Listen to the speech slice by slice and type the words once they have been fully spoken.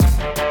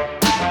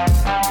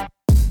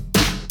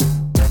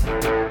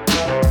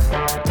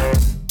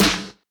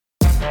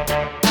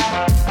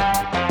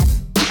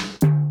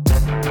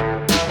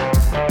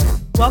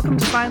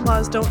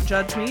Laws Don't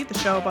Judge Me, the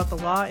show about the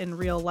law in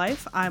real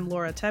life. I'm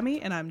Laura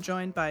Temme, and I'm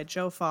joined by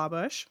Joe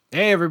Fawbush.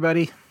 Hey,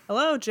 everybody.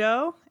 Hello,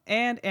 Joe,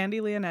 and Andy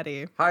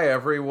Leonetti. Hi,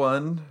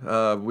 everyone.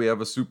 We have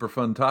a super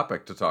fun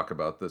topic to talk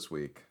about this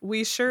week.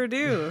 We sure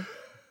do.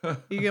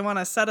 You want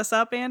to set us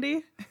up,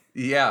 Andy?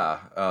 Yeah,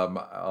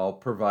 I'll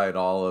provide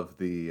all of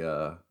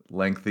the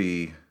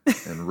lengthy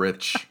and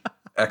rich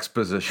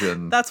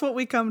exposition That's what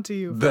we come to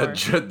you for.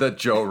 that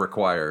Joe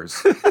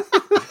requires.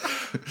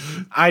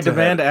 I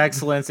demand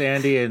excellence,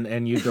 Andy,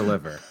 and you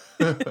deliver.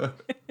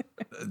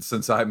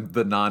 Since I'm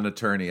the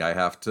non-attorney, I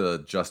have to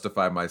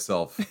justify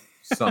myself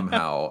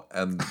somehow,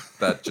 and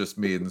that just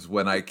means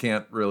when I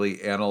can't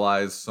really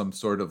analyze some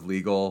sort of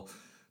legal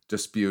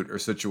dispute or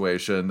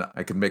situation,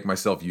 I can make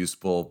myself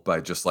useful by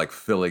just like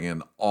filling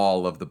in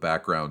all of the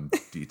background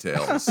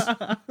details.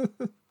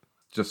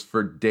 Just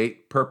for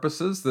date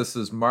purposes, this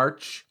is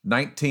March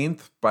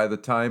 19th. By the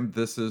time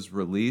this is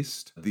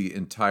released, the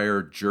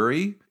entire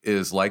jury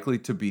is likely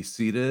to be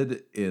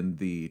seated in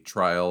the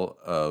trial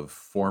of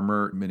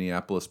former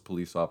Minneapolis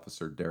police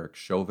officer Derek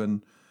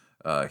Chauvin.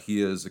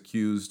 He is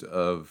accused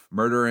of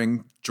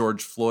murdering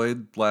George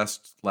Floyd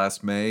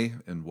last May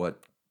in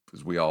what,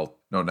 as we all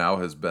know now,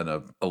 has been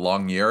a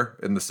long year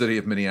in the city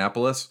of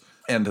Minneapolis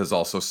and has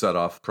also set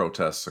off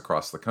protests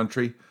across the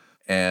country.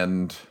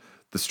 And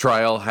this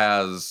trial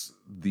has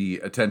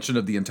the attention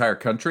of the entire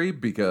country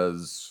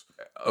because,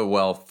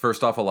 well,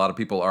 first off, a lot of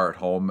people are at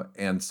home.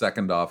 And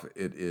second off,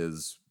 it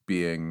is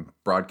being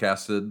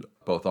broadcasted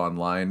both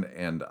online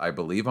and I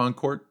believe on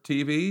Court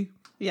TV.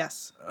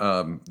 Yes.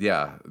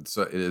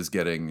 So it is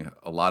getting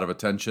a lot of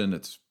attention.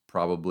 It's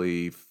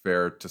probably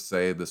fair to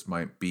say this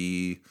might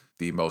be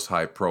the most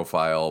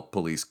high-profile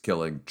police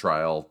killing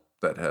trial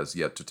that has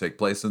yet to take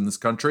place in this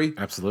country.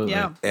 Absolutely.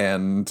 Yeah.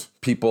 And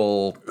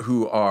people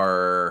who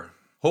are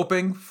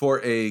hoping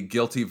for a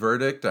guilty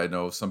verdict, I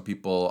know some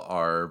people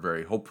are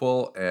very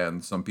hopeful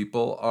and some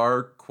people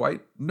are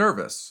quite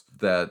nervous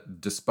that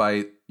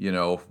despite,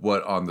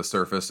 what on the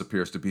surface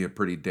appears to be a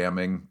pretty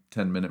damning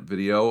 10-minute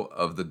video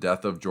of the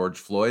death of George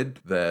Floyd,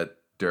 that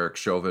Derek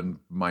Chauvin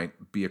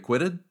might be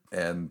acquitted.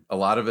 And a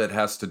lot of it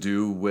has to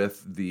do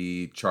with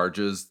the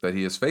charges that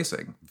he is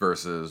facing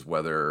versus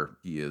whether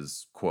he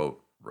is,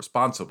 quote,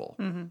 responsible.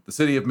 Mm-hmm. The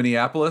city of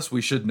Minneapolis,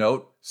 we should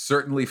note,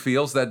 certainly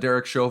feels that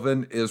Derek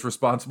Chauvin is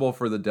responsible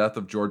for the death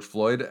of George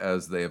Floyd,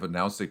 as they have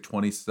announced a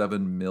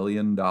 $27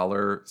 million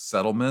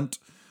settlement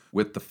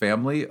with the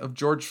family of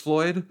George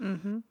Floyd.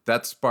 Mm-hmm.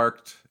 That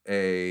sparked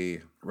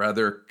a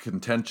rather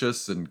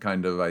contentious and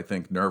kind of, I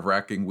think,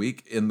 nerve-wracking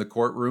week in the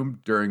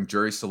courtroom. During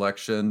jury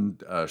selection,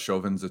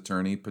 Chauvin's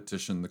attorney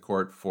petitioned the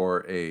court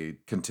for a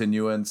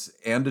continuance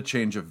and a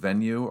change of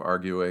venue,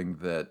 arguing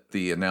that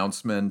the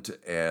announcement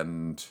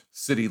and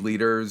city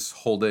leaders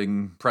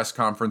holding press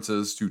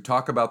conferences to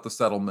talk about the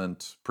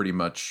settlement pretty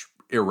much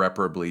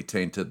irreparably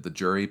tainted the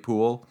jury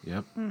pool.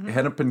 Yep. Mm-hmm.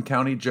 Hennepin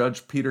County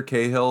Judge Peter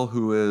Cahill,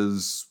 who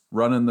is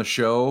running the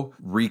show,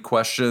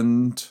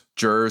 re-questioned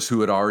jurors who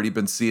had already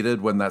been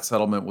seated when that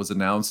settlement was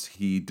announced.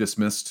 He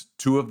dismissed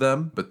 2 of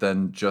them, but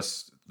then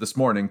just this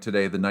morning,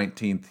 today, the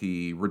 19th,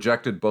 he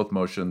rejected both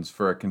motions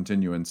for a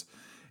continuance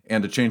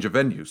and a change of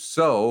venue.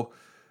 So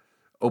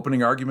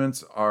opening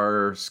arguments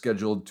are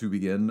scheduled to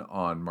begin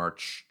on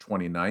March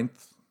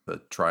 29th. The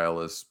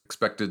trial is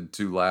expected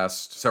to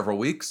last several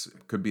weeks.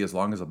 It could be as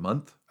long as a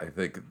month. I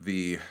think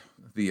the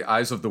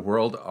eyes of the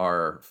world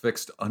are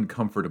fixed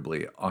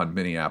uncomfortably on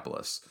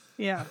Minneapolis.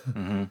 Yeah.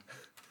 Mm-hmm.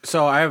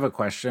 So I have a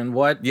question.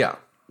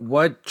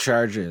 What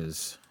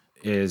charges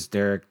is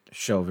Derek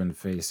Chauvin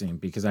facing?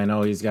 Because I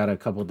know he's got a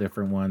couple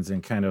different ones,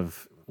 and kind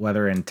of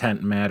whether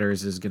intent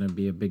matters is going to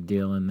be a big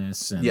deal in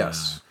this. And,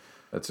 yes,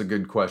 that's a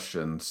good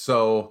question.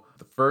 So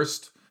the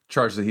first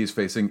charge that he's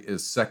facing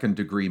is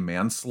second-degree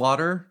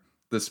manslaughter.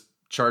 This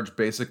charge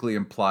basically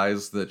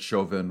implies that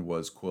Chauvin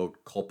was,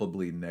 quote,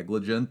 culpably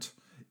negligent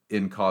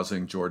in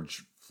causing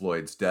George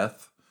Floyd's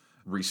death.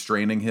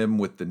 Restraining him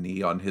with the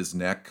knee on his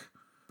neck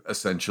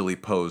essentially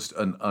posed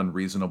an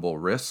unreasonable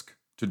risk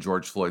to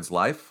George Floyd's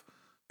life,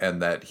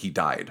 and that he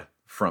died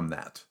from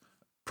that.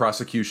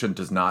 Prosecution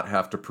does not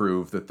have to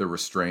prove that the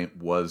restraint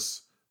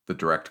was the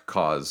direct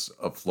cause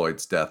of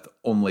Floyd's death,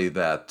 only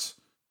that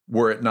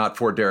were it not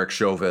for Derek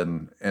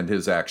Chauvin and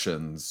his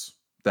actions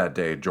that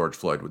day, George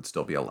Floyd would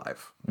still be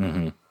alive.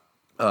 Mm-hmm.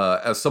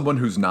 As someone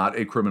who's not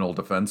a criminal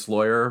defense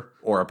lawyer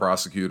or a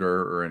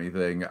prosecutor or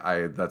anything,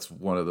 that's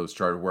one of those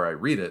charges where I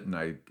read it and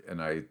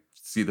I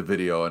see the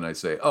video and I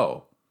say,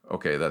 oh,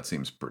 okay, that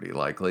seems pretty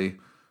likely.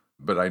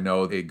 But I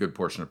know a good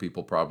portion of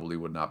people probably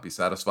would not be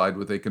satisfied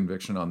with a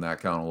conviction on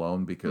that count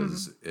alone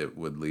because it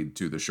would lead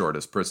to the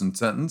shortest prison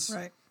sentence.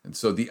 Right. And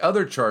so the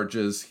other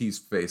charges he's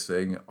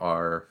facing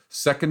are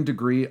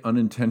second-degree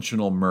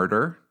unintentional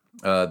murder.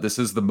 This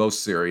is the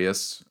most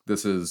serious.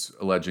 This is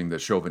alleging that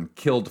Chauvin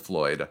killed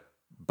Floyd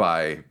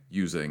by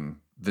using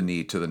the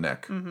knee to the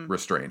neck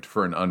restraint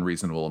for an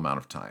unreasonable amount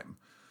of time.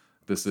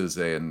 This is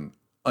an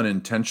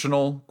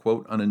unintentional,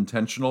 quote,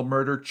 unintentional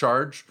murder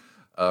charge.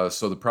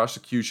 So the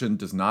prosecution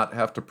does not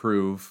have to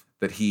prove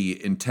that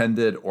he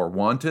intended or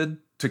wanted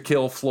to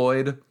kill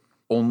Floyd,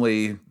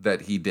 only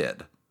that he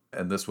did.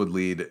 And this would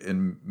lead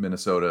in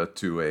Minnesota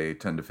to a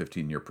 10 to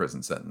 15-year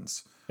prison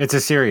sentence. It's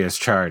a serious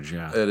charge,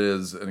 yeah. It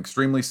is an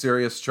extremely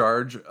serious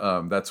charge.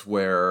 That's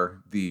where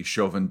the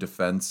Chauvin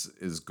defense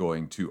is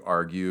going to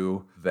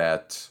argue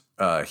that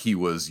he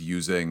was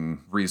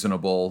using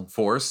reasonable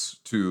force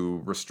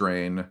to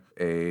restrain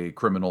a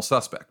criminal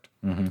suspect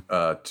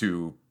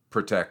to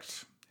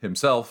protect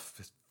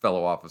himself,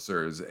 fellow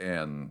officers,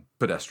 and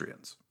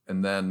pedestrians.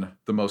 And then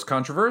the most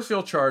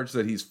controversial charge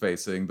that he's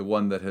facing, the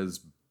one that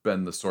has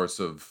been the source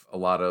of a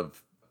lot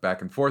of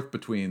back and forth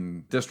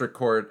between district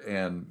court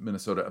and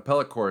Minnesota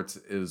appellate courts,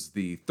 is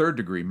the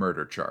third-degree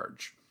murder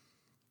charge.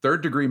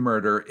 Third-degree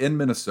murder in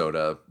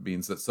Minnesota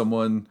means that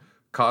someone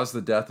caused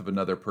the death of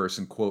another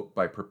person, quote,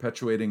 by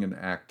perpetuating an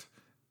act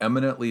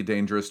eminently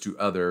dangerous to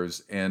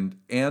others and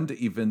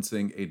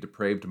evincing a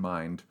depraved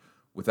mind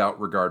without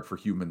regard for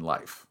human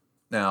life.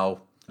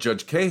 Now,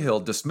 Judge Cahill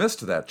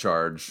dismissed that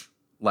charge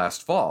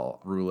last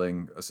fall,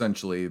 ruling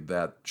essentially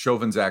that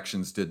Chauvin's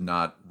actions did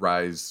not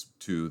rise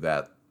to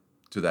that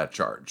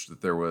charge,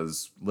 that there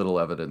was little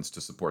evidence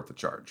to support the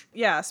charge.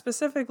 Yeah,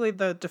 specifically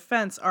the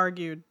defense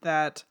argued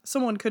that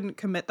someone couldn't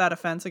commit that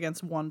offense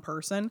against one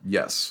person.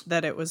 Yes.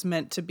 That it was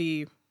meant to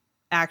be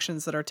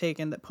actions that are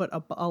taken that put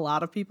a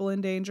lot of people in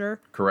danger.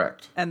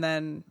 Correct. And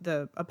then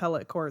the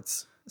appellate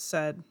courts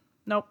said,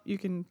 nope, you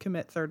can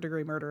commit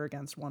third-degree murder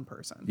against one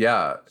person.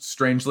 Yeah,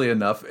 strangely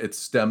enough, it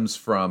stems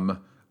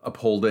from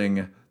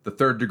upholding the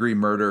third-degree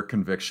murder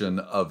conviction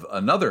of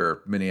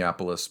another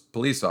Minneapolis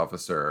police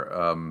officer,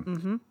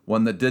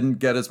 one that didn't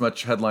get as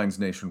much headlines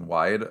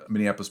nationwide.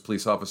 Minneapolis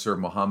police officer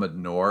Mohammed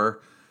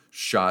Noor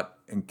shot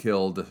and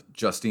killed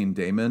Justine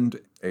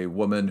Damond, a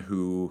woman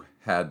who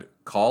had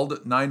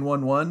called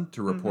 911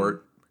 to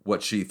report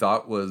what she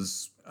thought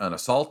was an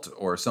assault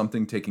or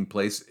something taking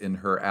place in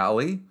her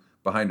alley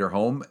behind her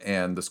home,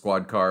 and the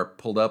squad car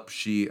pulled up.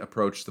 She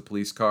approached the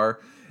police car,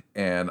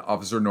 and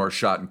Officer Noor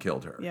shot and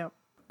killed her,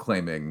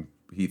 claiming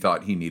he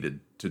thought he needed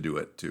to do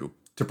it to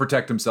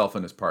protect himself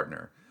and his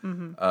partner.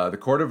 The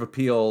Court of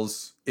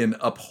Appeals, in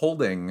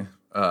upholding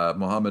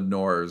Mohammed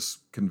Noor's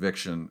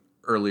conviction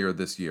earlier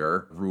this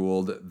year,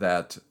 ruled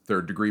that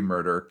third-degree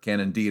murder can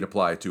indeed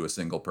apply to a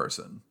single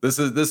person. This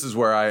is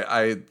where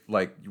I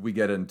like we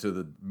get into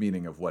the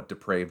meaning of what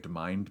depraved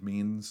mind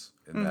means,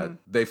 in that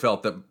they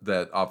felt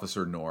that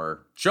Officer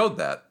Noor showed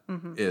that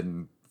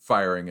in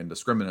firing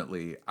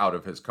indiscriminately out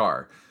of his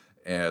car.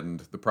 And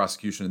the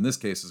prosecution in this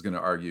case is going to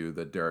argue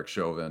that Derek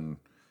Chauvin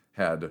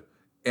had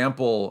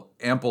ample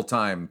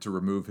time to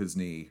remove his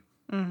knee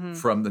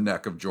from the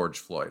neck of George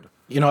Floyd.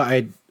 You know,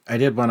 I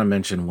did want to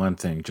mention one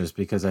thing, just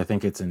because I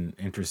think it's an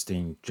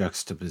interesting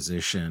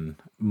juxtaposition.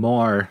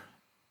 Moore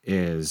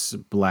is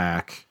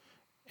black,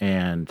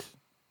 and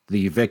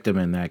the victim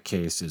in that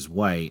case is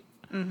white.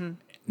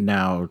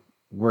 Now,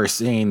 we're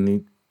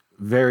seeing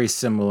very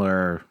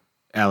similar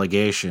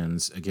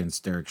allegations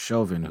against Derek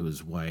Chauvin,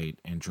 who's white,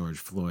 and George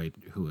Floyd,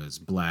 who is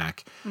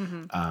black.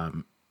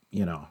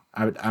 You know,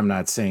 I'm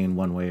not saying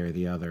one way or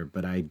the other,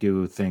 but I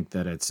do think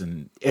that it's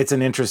an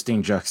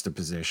interesting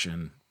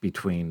juxtaposition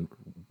between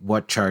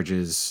what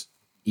charges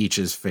each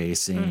is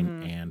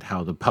facing and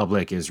how the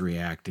public is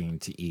reacting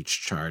to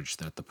each charge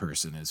that the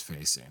person is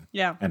facing.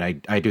 Yeah. And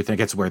I do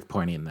think it's worth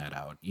pointing that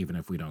out, even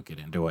if we don't get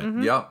into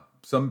it. Yeah.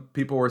 Some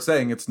people were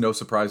saying it's no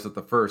surprise that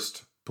the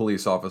first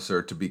police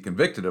officer to be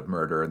convicted of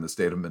murder in the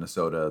state of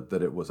Minnesota,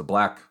 that it was a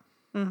black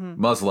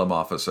Muslim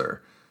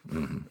officer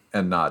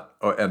and not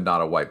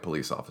a white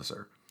police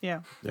officer.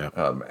 Yeah.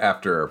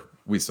 After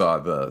we saw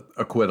the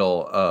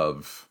acquittal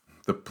of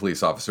the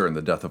police officer in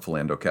the death of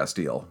Philando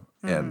Castile,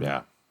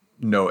 and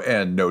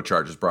no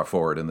charges brought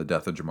forward in the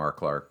death of Jamar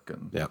Clark.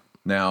 And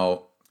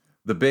now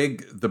the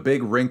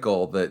big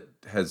wrinkle that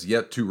has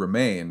yet to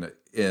remain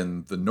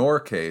in the Noor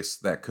case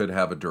that could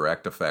have a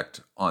direct effect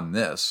on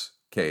this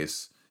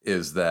case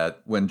is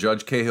that when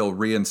Judge Cahill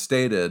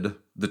reinstated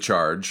the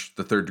charge,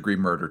 the third-degree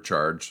murder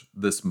charge,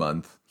 this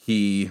month,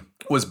 he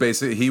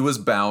was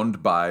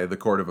bound by the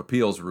Court of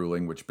Appeals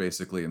ruling, which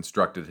basically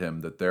instructed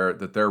him that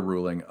their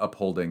ruling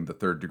upholding the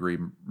third-degree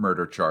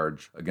murder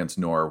charge against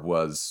Noor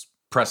was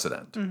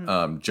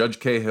precedent. Judge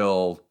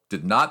Cahill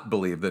did not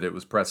believe that it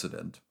was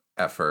precedent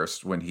at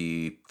first, when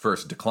he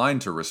first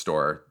declined to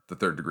restore the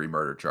third-degree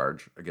murder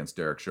charge against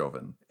Derek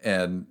Chauvin.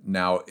 And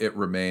now it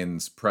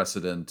remains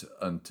precedent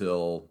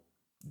until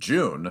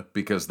June,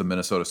 because the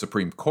Minnesota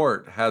Supreme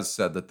Court has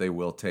said that they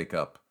will take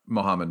up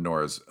Mohammed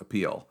Noor's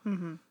appeal.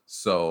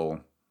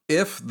 So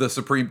if the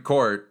Supreme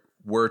Court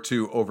were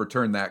to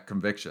overturn that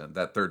conviction,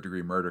 that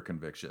third-degree murder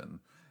conviction,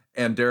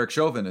 and Derek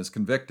Chauvin is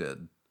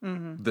convicted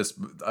this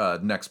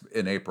next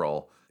in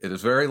April, it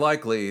is very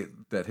likely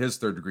that his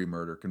third-degree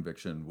murder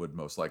conviction would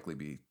most likely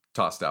be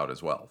tossed out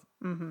as well.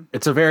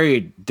 It's a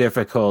very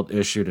difficult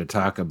issue to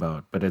talk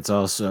about, but it's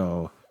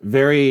also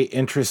very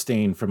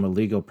interesting from a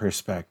legal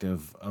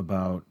perspective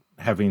about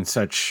having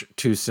such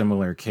two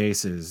similar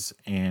cases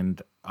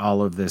and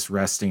all of this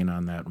resting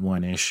on that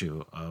one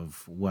issue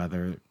of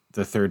whether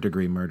the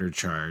third-degree murder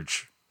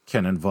charge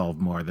can involve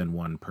more than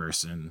one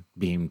person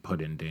being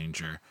put in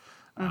danger.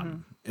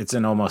 It's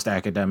an almost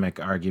academic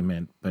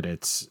argument, but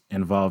it's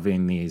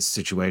involving these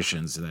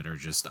situations that are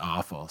just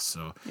awful.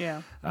 So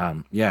Yeah.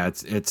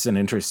 It's an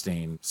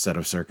interesting set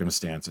of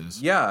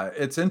circumstances. Yeah,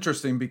 it's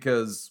interesting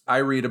because I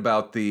read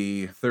about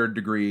the third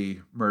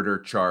degree murder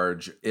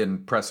charge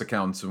in press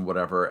accounts and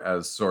whatever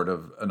as sort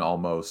of an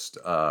almost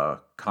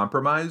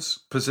compromise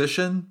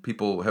position.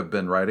 People have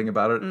been writing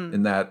about it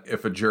in that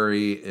if a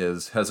jury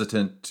is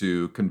hesitant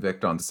to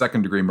convict on the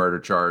second degree murder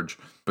charge,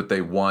 but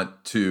they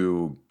want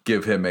to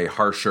give him a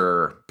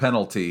harsher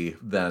penalty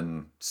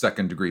than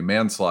second degree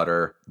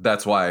manslaughter,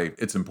 that's why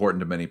it's important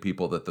to many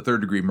people that the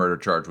third degree murder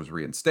charge was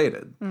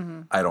reinstated.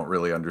 I don't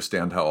really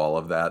understand how all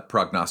of that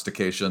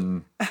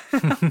prognostication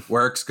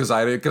works because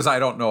I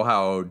don't know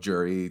how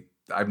jury.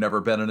 I've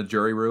never been in a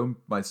jury room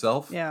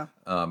myself. Yeah.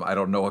 I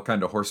don't know what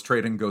kind of horse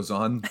trading goes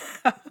on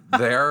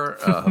there.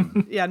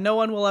 Yeah, no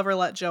one will ever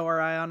let Joe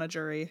or I on a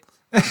jury.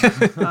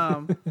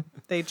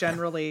 They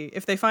generally,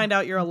 if they find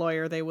out you're a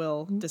lawyer, they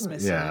will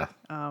dismiss you.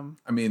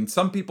 I mean,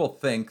 some people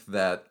think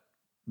that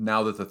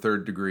now that the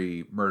third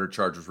degree murder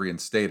charge was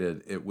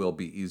reinstated, it will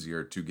be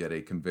easier to get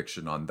a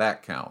conviction on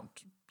that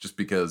count. Just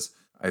because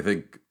I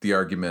think the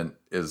argument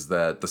is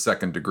that the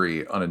second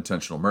degree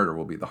unintentional murder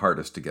will be the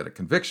hardest to get a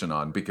conviction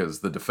on because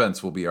the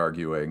defense will be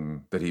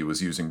arguing that he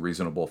was using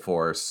reasonable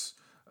force.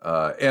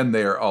 And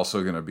they're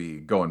also going to be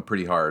going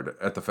pretty hard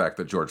at the fact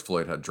that George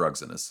Floyd had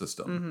drugs in his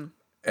system.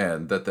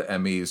 And that the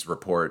ME's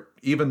report,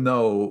 even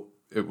though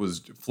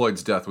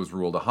Floyd's death was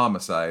ruled a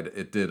homicide,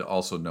 it did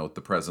also note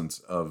the presence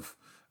of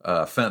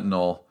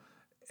fentanyl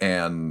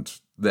and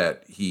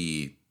that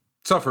he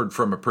suffered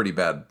from a pretty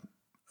bad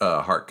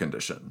heart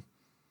condition.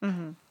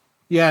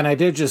 Yeah, and I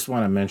did just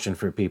want to mention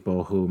for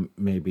people who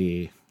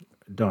maybe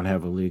don't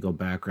have a legal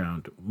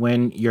background,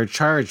 when you're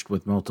charged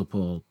with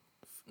multiple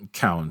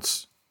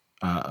counts,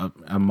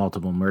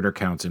 multiple murder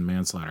counts and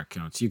manslaughter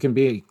counts, you can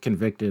be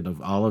convicted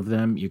of all of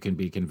them, you can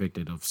be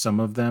convicted of some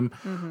of them,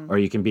 or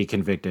you can be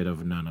convicted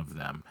of none of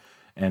them.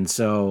 And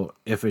so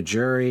if a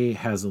jury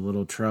has a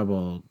little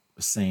trouble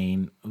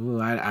saying,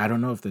 "Ooh, I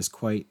don't know if this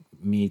quite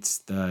meets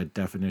the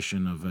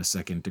definition of a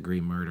second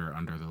degree murder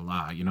under the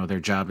law,"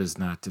 their job is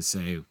not to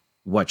say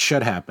what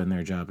should happen.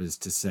 Their job is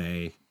to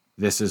say,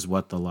 this is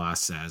what the law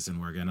says,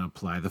 and we're going to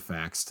apply the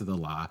facts to the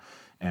law.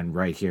 And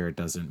right here, it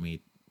doesn't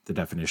meet the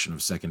definition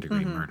of second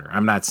degree murder.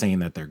 I'm not saying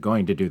that they're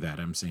going to do that.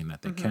 I'm saying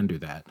that they can do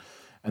that.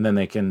 And then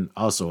they can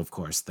also, of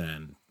course,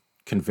 then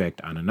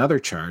convict on another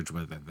charge,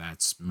 whether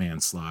that's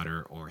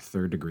manslaughter or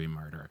third degree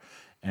murder.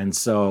 And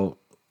so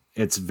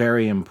it's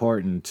very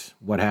important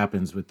what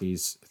happens with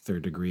these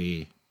third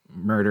degree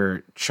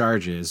murder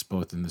charges,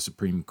 both in the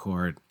Supreme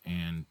Court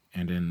and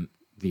in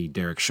the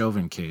Derek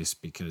Chauvin case,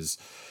 because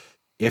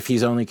if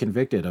he's only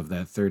convicted of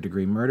that third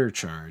degree murder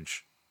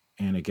charge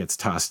and it gets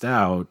tossed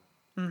out,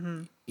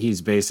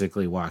 he's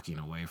basically walking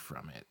away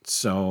from it.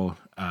 So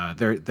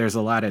there's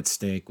a lot at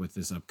stake with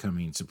this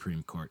upcoming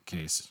Supreme Court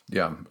case.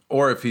 Yeah.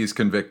 Or if he's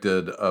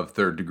convicted of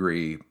third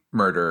degree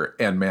murder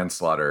and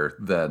manslaughter,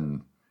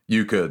 then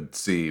you could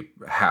see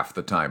half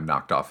the time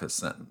knocked off his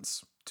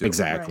sentence, too.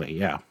 Exactly. Right.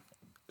 Yeah.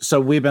 So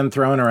we've been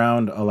throwing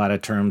around a lot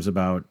of terms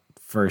about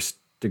first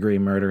degree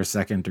murder,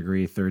 second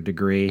degree, third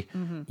degree.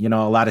 A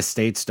lot of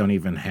states don't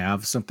even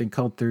have something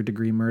called third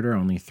degree murder.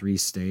 Only 3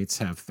 states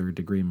have third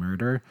degree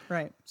murder.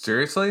 Right.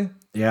 Seriously?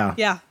 Yeah.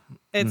 Yeah.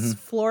 It's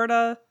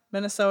Florida,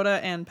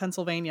 Minnesota, and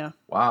Pennsylvania.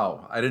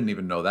 Wow. I didn't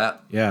even know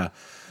that. Yeah.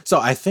 So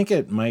I think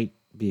it might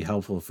be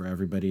helpful for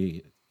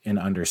everybody in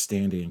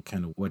understanding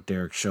kind of what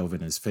Derek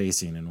Chauvin is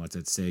facing and what's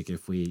at stake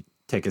if we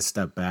take a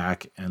step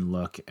back and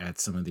look at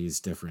some of these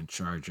different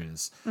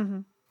charges.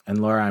 And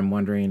Laura, I'm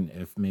wondering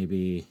if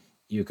maybe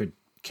you could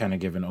kind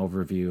of give an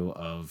overview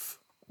of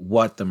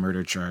what the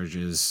murder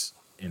charges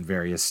in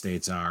various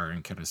states are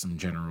and kind of some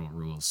general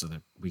rules so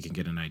that we can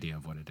get an idea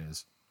of what it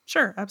is.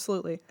 Sure,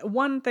 absolutely.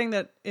 One thing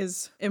that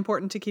is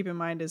important to keep in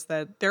mind is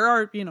that there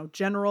are,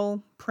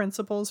 general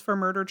principles for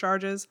murder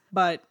charges,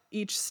 but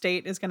each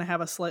state is going to have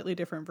a slightly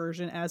different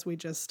version, as we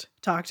just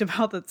talked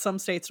about, that some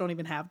states don't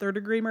even have third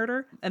degree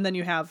murder. And then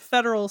you have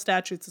federal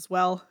statutes as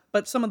well,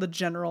 but some of the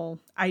general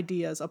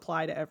ideas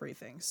apply to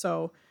everything.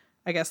 So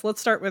I guess let's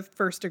start with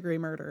first degree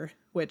murder,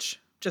 which,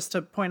 just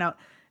to point out,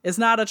 is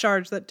not a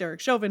charge that Derek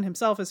Chauvin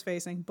himself is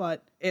facing,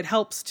 but it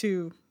helps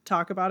to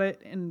talk about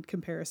it in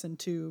comparison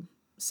to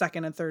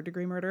second and third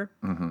degree murder.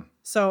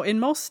 So in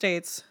most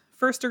states,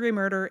 first degree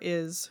murder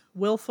is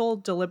willful,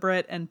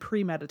 deliberate, and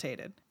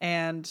premeditated.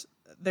 And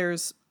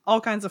there's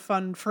all kinds of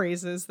fun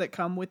phrases that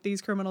come with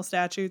these criminal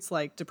statutes,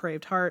 like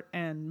depraved heart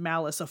and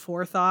malice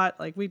aforethought.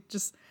 Like, we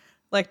just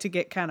like to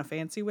get kind of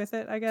fancy with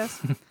it, I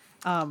guess.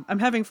 I'm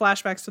having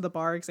flashbacks to the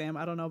bar exam.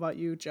 I don't know about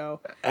you,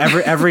 Joe.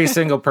 Every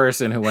single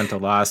person who went to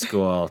law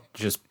school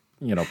just,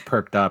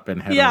 perked up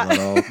and had a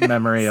little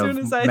memory of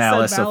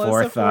malice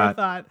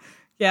aforethought.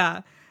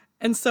 Yeah.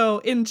 And so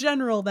in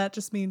general, that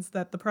just means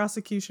that the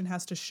prosecution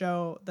has to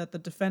show that the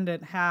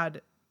defendant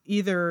had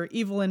either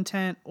evil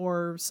intent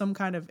or some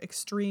kind of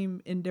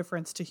extreme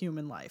indifference to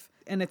human life.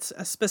 And it's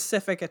a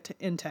specific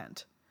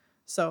intent.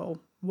 So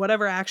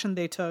whatever action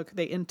they took,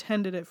 they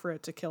intended it for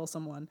it to kill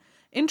someone.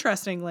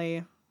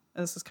 Interestingly,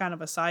 this is kind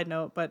of a side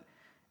note, but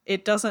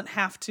it doesn't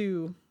have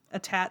to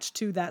attach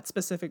to that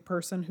specific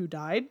person who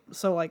died.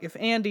 So like if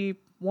Andy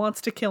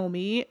wants to kill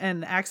me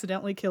and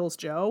accidentally kills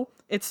Joe,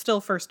 it's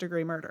still first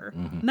degree murder.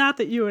 Not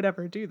that you would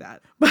ever do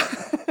that,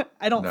 but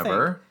I don't think.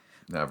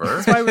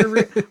 Never. That's why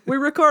we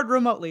record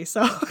remotely,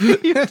 so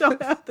you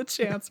don't have the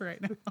chance right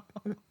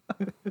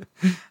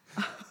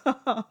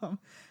now.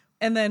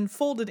 And then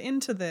folded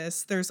into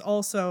this, there's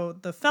also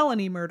the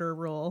felony murder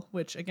rule,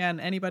 which again,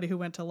 anybody who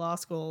went to law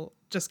school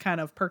just kind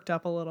of perked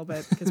up a little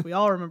bit because we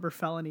all remember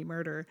felony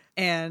murder.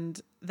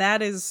 And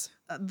that is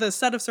the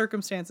set of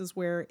circumstances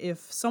where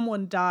if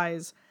someone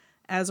dies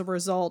as a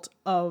result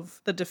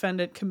of the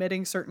defendant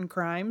committing certain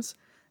crimes,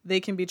 they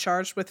can be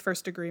charged with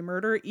first degree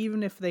murder,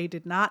 even if they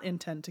did not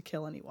intend to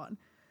kill anyone.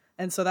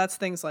 And so that's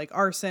things like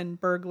arson,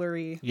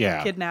 burglary,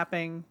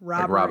 kidnapping,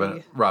 robbery.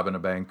 Like robbing a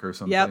bank or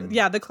something.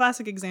 Yeah. The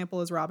classic example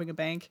is robbing a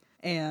bank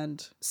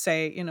and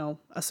say,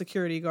 a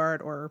security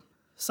guard or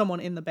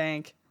someone in the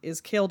bank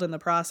is killed in the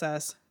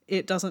process.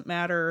 It doesn't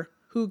matter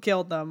who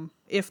killed them.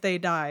 If they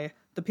die,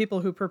 the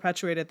people who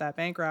perpetuated that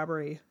bank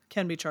robbery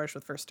can be charged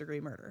with first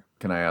degree murder.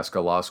 Can I ask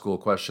a law school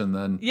question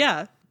then?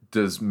 Yeah.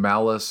 Does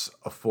malice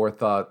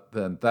aforethought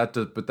then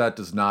but that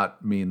does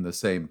not mean the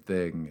same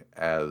thing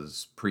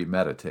as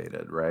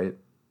premeditated, right?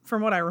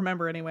 From what I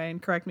remember anyway, and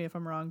correct me if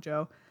I'm wrong,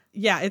 Joe.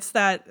 Yeah, it's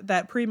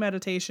that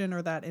premeditation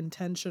or that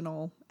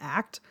intentional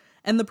act.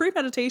 And the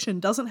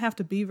premeditation doesn't have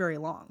to be very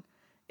long.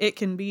 It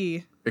can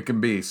be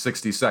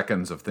 60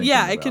 seconds of thinking.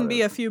 Yeah, it can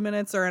be a few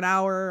minutes or an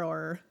hour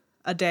or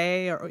a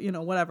day or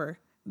whatever.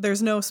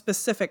 There's no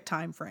specific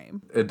time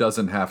frame. It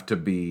doesn't have to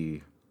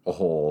be a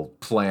whole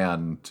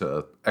plan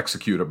to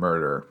execute a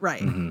murder.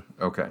 Right.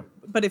 Okay.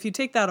 But if you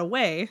take that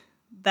away,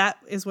 that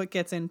is what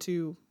gets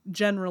into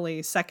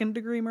generally second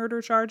degree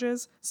murder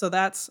charges. So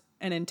that's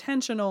an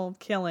intentional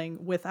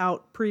killing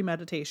without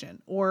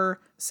premeditation. Or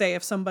say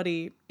if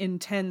somebody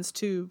intends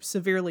to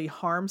severely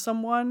harm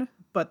someone,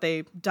 but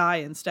they die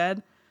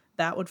instead,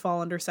 that would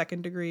fall under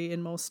second degree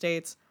in most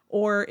states.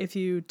 Or if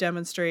you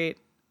demonstrate,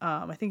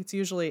 I think it's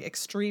usually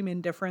extreme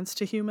indifference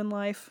to human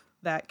life,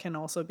 that can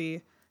also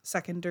be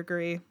second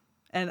degree.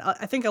 And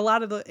I think in a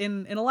lot of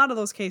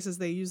those cases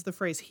they use the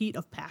phrase heat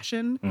of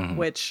passion,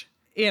 which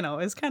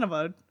is kind of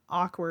an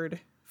awkward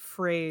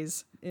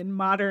phrase in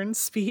modern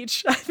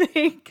speech, I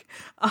think.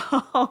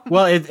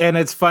 Well,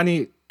 it's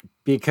funny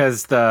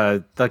because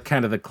the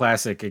kind of the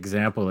classic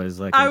example is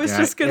like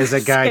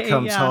a guy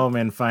comes home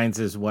and finds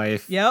his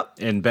wife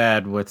in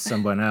bed with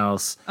someone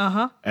else,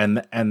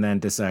 and then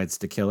decides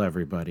to kill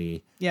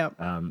everybody.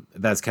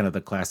 That's kind of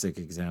the classic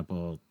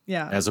example.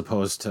 As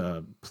opposed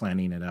to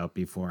planning it out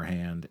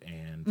beforehand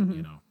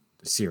and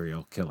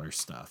serial killer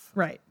stuff.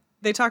 Right.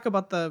 They talk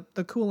about the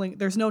cooling.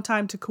 There's no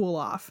time to cool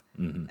off,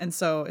 and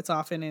so it's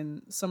often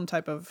in some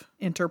type of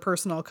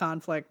interpersonal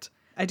conflict.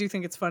 I do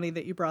think it's funny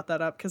that you brought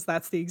that up because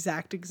that's the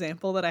exact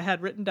example that I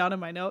had written down in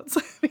my notes.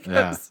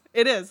 Because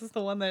it's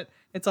the one that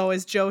it's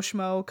always Joe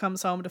Schmo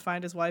comes home to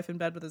find his wife in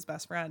bed with his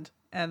best friend.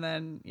 And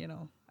then,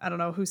 I don't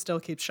know who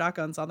still keeps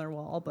shotguns on their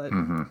wall, but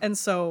and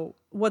so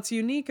what's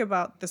unique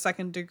about the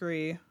second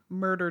degree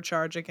murder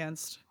charge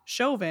against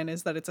Chauvin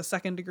is that it's a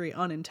second degree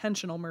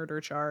unintentional murder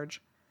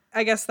charge.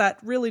 I guess that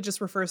really just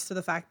refers to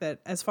the fact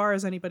that as far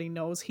as anybody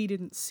knows, he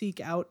didn't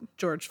seek out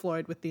George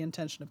Floyd with the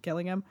intention of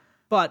killing him.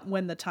 But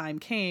when the time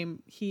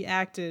came, he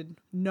acted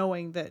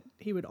knowing that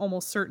he would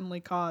almost certainly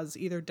cause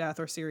either death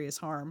or serious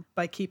harm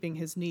by keeping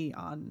his knee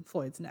on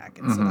Floyd's neck.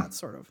 And so that's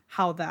sort of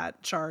how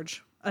that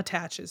charge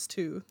attaches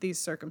to these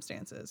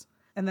circumstances.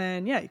 And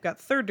then, you've got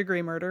third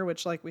degree murder,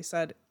 which, like we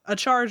said, a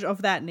charge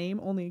of that name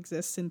only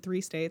exists in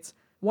 3 states.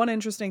 One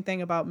interesting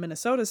thing about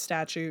Minnesota's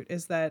statute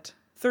is that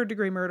third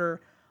degree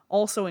murder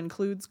also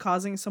includes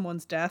causing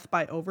someone's death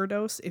by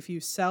overdose if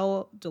you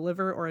sell,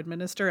 deliver, or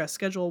administer a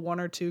Schedule 1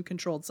 or 2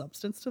 controlled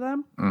substance to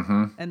them.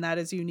 And that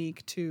is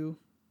unique to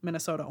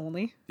Minnesota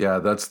only. Yeah,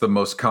 that's the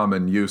most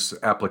common use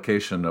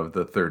application of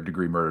the third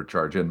degree murder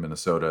charge in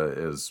Minnesota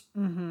is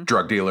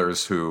drug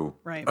dealers who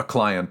a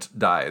client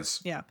dies.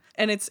 Yeah.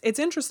 And it's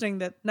interesting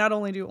that not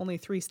only do only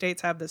 3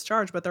 states have this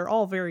charge, but they're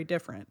all very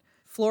different.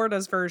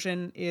 Florida's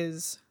version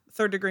is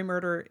third degree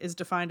murder is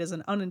defined as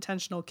an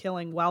unintentional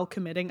killing while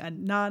committing a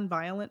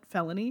non-violent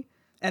felony.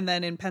 And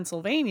then in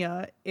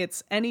Pennsylvania,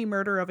 it's any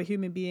murder of a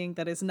human being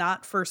that is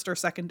not first or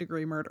second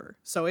degree murder.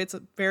 So it's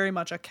very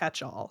much a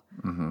catch-all.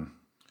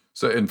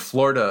 So in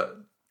Florida,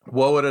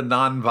 what would a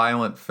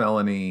non-violent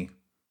felony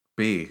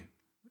be?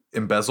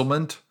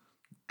 Embezzlement?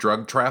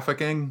 Drug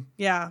trafficking?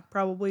 Yeah,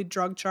 probably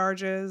drug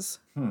charges.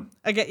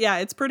 Again,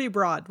 it's pretty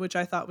broad, which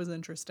I thought was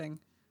interesting.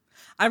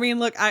 I mean,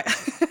 look,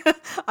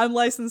 I'm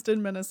licensed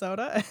in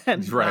Minnesota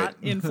and not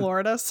in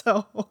Florida,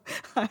 so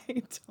I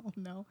don't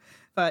know.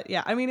 But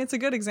I mean, it's a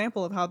good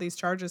example of how these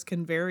charges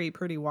can vary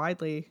pretty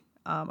widely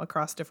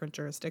across different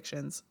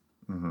jurisdictions.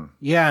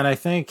 Yeah, and I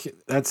think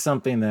that's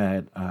something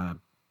that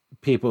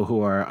people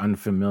who are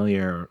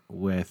unfamiliar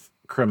with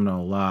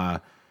criminal law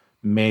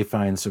may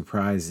find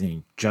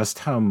surprising, just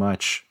how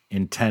much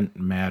intent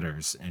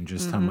matters and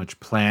just how much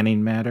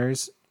planning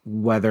matters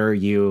whether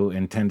you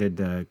intended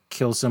to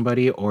kill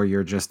somebody or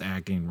you're just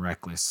acting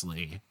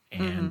recklessly.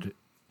 And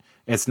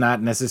it's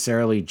not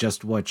necessarily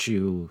just what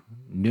you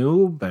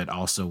knew, but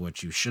also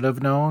what you should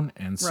have known.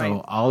 And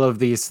so all of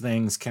these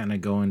things kind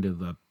of go into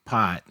the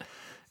pot,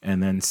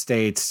 and then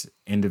states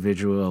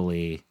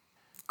individually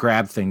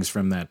grab things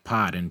from that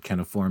pot and kind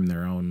of form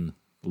their own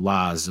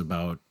laws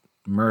about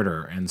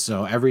murder. And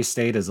so every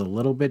state is a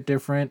little bit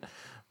different,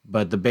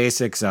 but the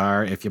basics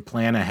are if you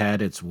plan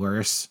ahead, it's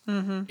worse.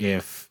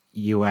 If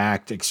you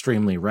act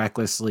extremely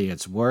recklessly,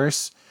 it's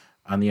worse.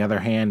 On the other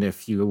hand,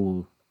 if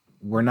you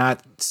were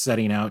not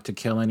setting out to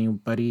kill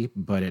anybody,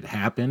 but it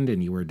happened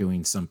and you were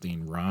doing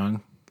something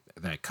wrong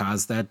that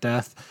caused that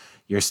death,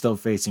 you're still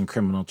facing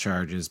criminal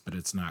charges, but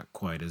it's not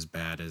quite as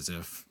bad as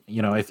if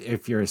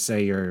you're,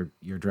 say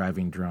you're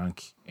driving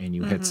drunk and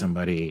you hit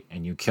somebody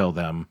and you kill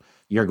them,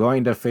 you're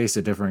going to face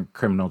a different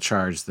criminal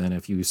charge than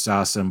if you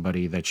saw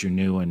somebody that you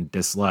knew and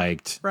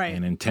disliked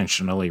and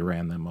intentionally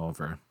ran them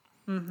over.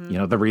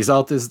 The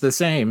result is the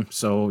same.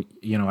 So,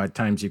 at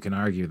times you can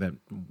argue that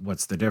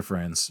what's the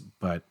difference,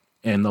 but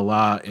in the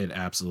law, it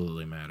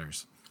absolutely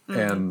matters.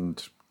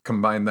 And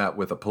combine that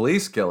with a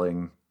police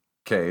killing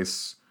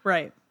case.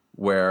 Right.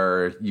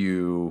 Where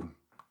you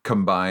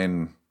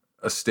combine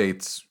a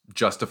state's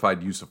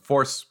justified use of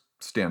force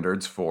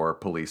standards for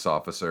police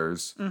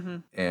officers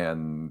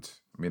and,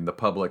 the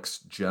public's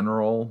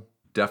general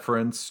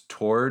deference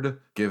toward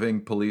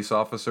giving police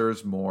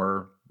officers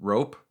more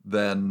rope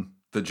than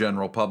the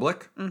general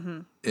public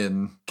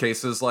in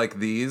cases like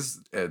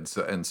these.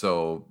 And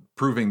so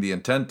proving the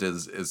intent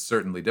is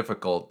certainly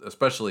difficult,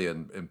 especially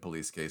in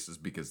police cases,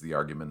 because the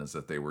argument is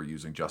that they were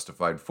using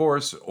justified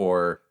force,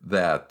 or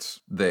that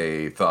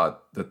they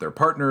thought that their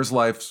partner's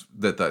life,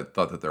 thought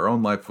that their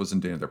own life was in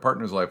danger, their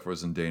partner's life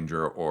was in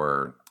danger,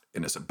 or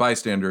innocent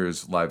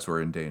bystanders' lives were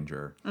in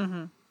danger.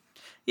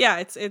 Yeah,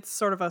 it's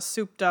sort of a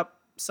souped up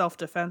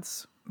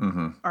self-defense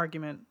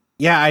argument.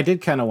 Yeah, I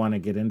did kind of want to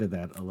get into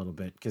that a little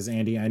bit because,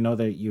 Andy, I know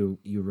that you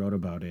wrote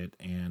about it,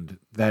 and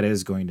that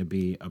is going to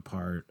be a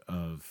part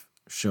of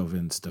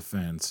Chauvin's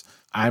defense.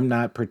 I'm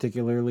not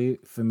particularly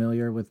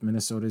familiar with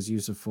Minnesota's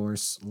use of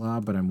force law,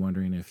 but I'm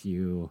wondering if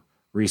you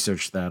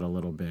researched that a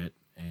little bit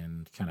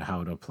and kind of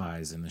how it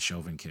applies in the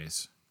Chauvin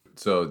case.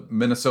 So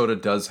Minnesota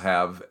does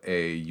have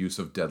a use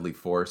of deadly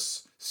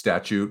force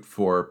statute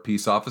for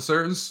peace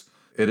officers.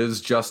 It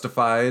is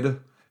justified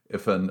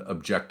if an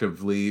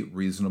objectively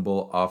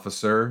reasonable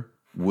officer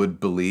would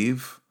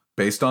believe,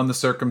 based on the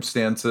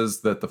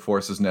circumstances, that the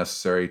force is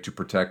necessary to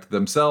protect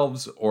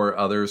themselves or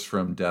others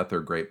from death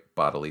or great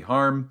bodily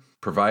harm,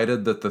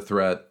 provided that the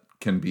threat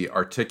can be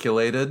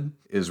articulated,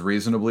 is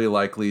reasonably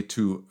likely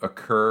to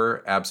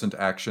occur absent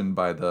action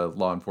by the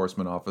law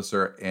enforcement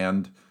officer,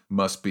 and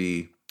must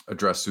be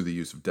addressed through the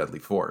use of deadly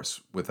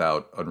force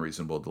without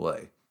unreasonable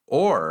delay.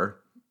 Or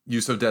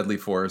use of deadly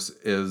force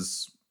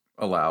is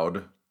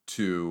allowed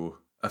to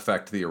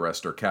affect the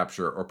arrest or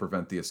capture or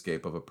prevent the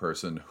escape of a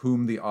person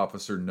whom the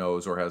officer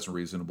knows or has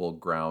reasonable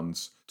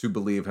grounds to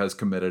believe has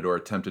committed or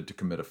attempted to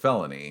commit a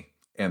felony,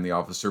 and the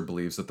officer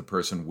believes that the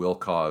person will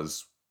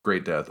cause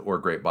great death or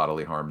great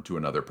bodily harm to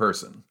another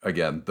person.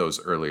 Again,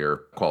 those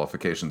earlier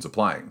qualifications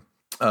applying.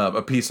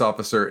 A peace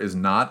officer is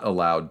not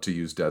allowed to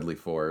use deadly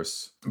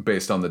force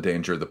based on the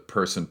danger the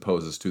person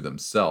poses to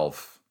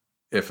themselves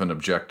if an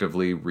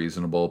objectively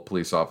reasonable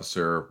police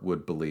officer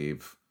would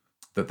believe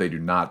that they do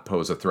not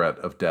pose a threat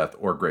of death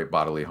or great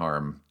bodily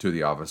harm to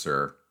the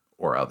officer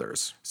or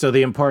others. So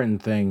the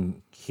important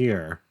thing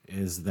here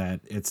is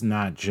that it's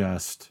not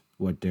just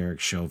what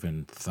Derek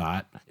Chauvin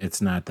thought. It's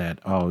not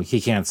that,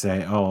 he can't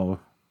say,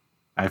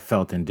 I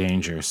felt in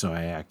danger, so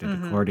I acted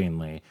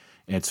accordingly.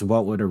 It's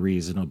what would a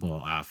reasonable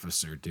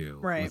officer do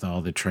with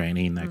all the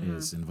training that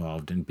is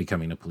involved in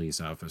becoming a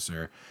police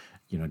officer.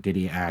 Did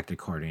he act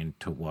according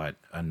to what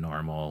a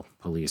normal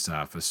police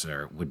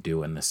officer would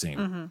do in the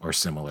same or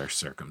similar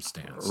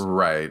circumstance?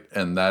 Right.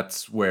 And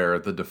that's where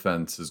the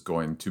defense is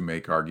going to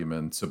make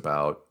arguments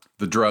about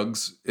the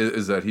drugs,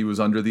 is that he was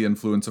under the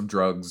influence of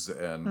drugs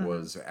and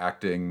was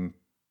acting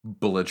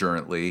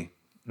belligerently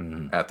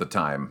at the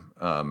time.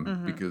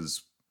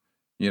 Because,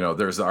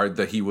 there's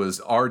that he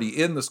was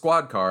already in the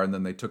squad car and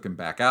then they took him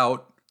back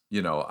out.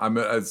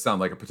 I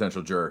sound like a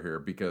potential juror here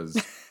because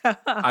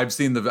I've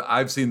seen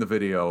the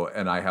video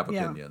and I have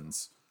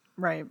opinions.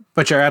 Right.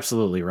 But you're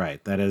absolutely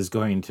right. That is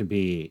going to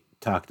be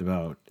talked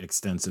about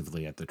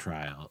extensively at the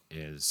trial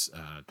is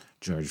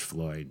George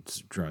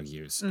Floyd's drug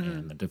use.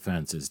 And the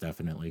defense is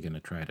definitely going to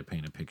try to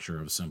paint a picture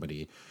of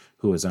somebody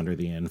who was under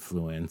the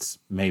influence,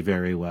 may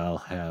very well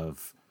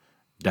have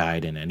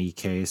died in any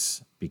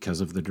case because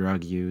of the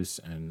drug use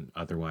and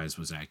otherwise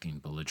was acting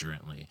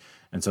belligerently.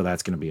 And so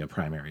that's going to be a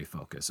primary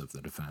focus of the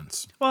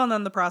defense. Well, and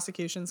then the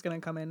prosecution's going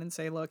to come in and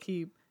say, look,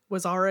 he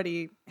was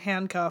already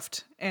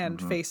handcuffed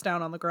and face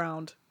down on the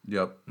ground.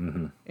 Yep.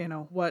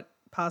 What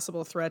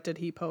possible threat did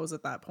he pose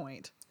at that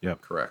point?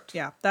 Yep. Correct.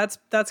 Yeah, that's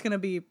going to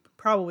be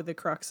probably the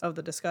crux of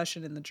the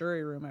discussion in the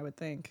jury room, I would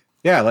think.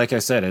 Yeah, like I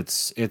said,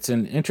 it's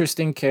an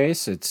interesting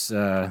case. It's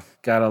got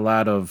a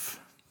lot of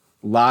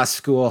law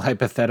school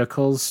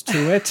hypotheticals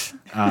to it.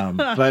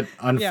 But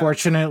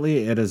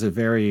unfortunately, it is a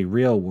very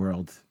real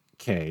world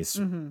case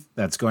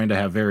that's going to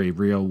have very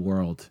real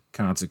world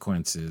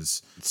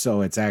consequences.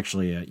 So it's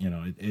actually,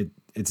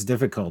 it's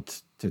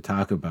difficult to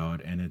talk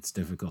about, and it's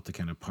difficult to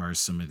kind of parse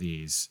some of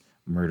these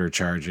murder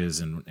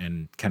charges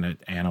and kind of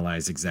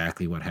analyze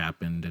exactly what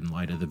happened in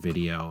light of the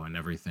video and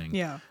everything.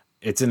 Yeah.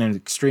 It's an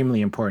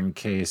extremely important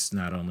case,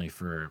 not only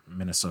for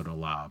Minnesota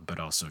law, but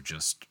also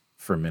just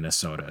for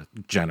Minnesota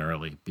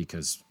generally,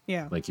 because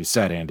like you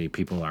said, Andy,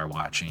 people are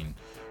watching.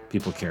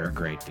 People care a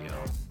great deal.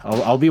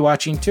 I'll be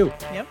watching too.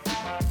 Yep.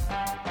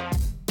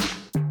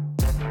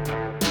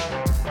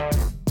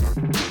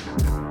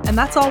 And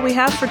that's all we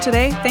have for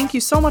today. Thank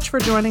you so much for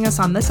joining us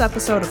on this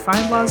episode of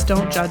Find Laws,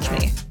 Don't Judge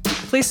Me.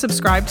 Please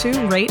subscribe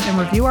to, rate, and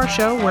review our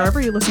show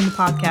wherever you listen to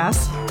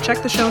podcasts.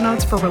 Check the show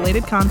notes for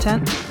related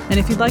content. And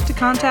if you'd like to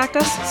contact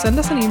us, send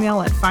us an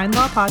email at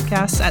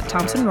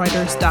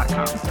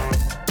findlawpodcasts@thomsonreuters.com.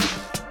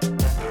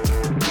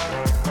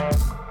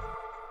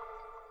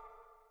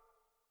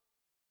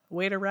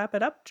 Way to wrap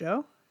it up,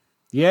 Joe.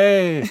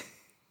 Yay!